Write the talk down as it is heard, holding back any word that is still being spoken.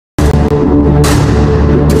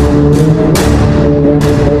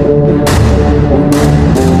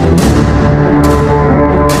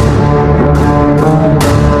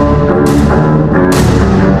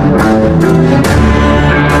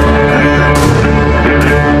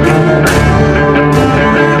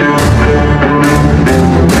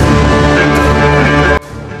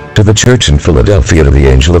to the church in Philadelphia, to the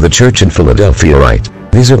angel of the church in Philadelphia write,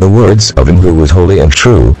 these are the words of him who is holy and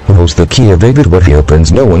true, who holds the key of David. What he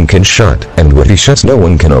opens no one can shut, and what he shuts no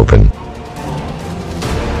one can open.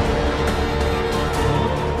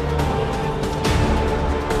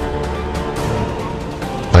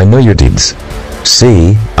 I know your deeds.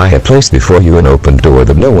 See, I have placed before you an open door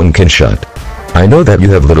that no one can shut. I know that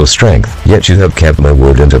you have little strength, yet you have kept my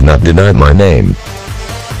word and have not denied my name.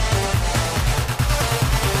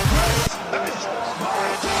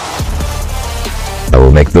 I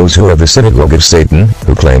will make those who are the synagogue of Satan,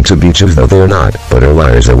 who claim to be Jews though they are not, but are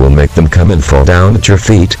liars, I will make them come and fall down at your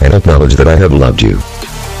feet and acknowledge that I have loved you.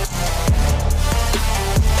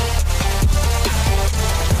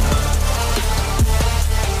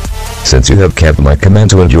 Since you have kept my command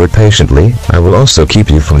to endure patiently, I will also keep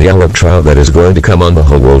you from the hour of trial that is going to come on the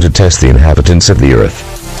whole world to test the inhabitants of the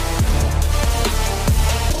earth.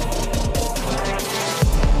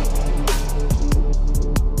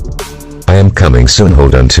 I am coming soon.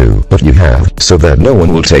 Hold on to what you have, so that no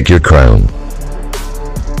one will take your crown.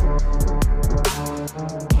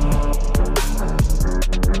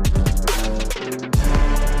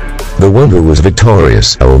 The one who was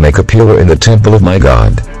victorious I will make a pillar in the temple of my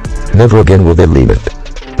God. Never again will they leave it.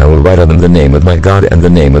 I will write on them the name of my God and the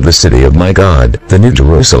name of the city of my God, the New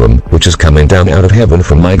Jerusalem, which is coming down out of heaven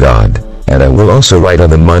from my God. And I will also write on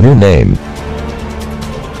them my new name.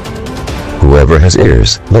 Whoever has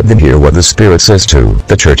ears, let them hear what the Spirit says to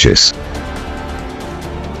the churches.